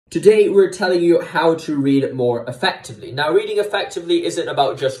Today, we're telling you how to read more effectively. Now, reading effectively isn't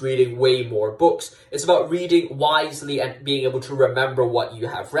about just reading way more books. It's about reading wisely and being able to remember what you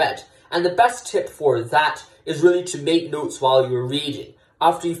have read. And the best tip for that is really to make notes while you're reading.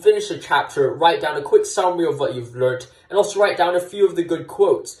 After you finish a chapter, write down a quick summary of what you've learned and also write down a few of the good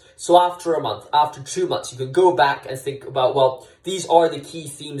quotes. So after a month, after 2 months, you can go back and think about, well, these are the key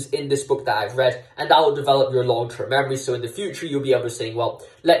themes in this book that I've read, and that will develop your long-term memory. So in the future, you'll be able to say, well,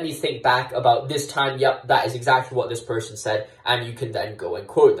 let me think back about this time. Yep, that is exactly what this person said. And you can then go and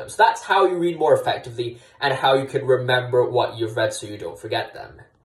quote them. So that's how you read more effectively and how you can remember what you've read so you don't forget them.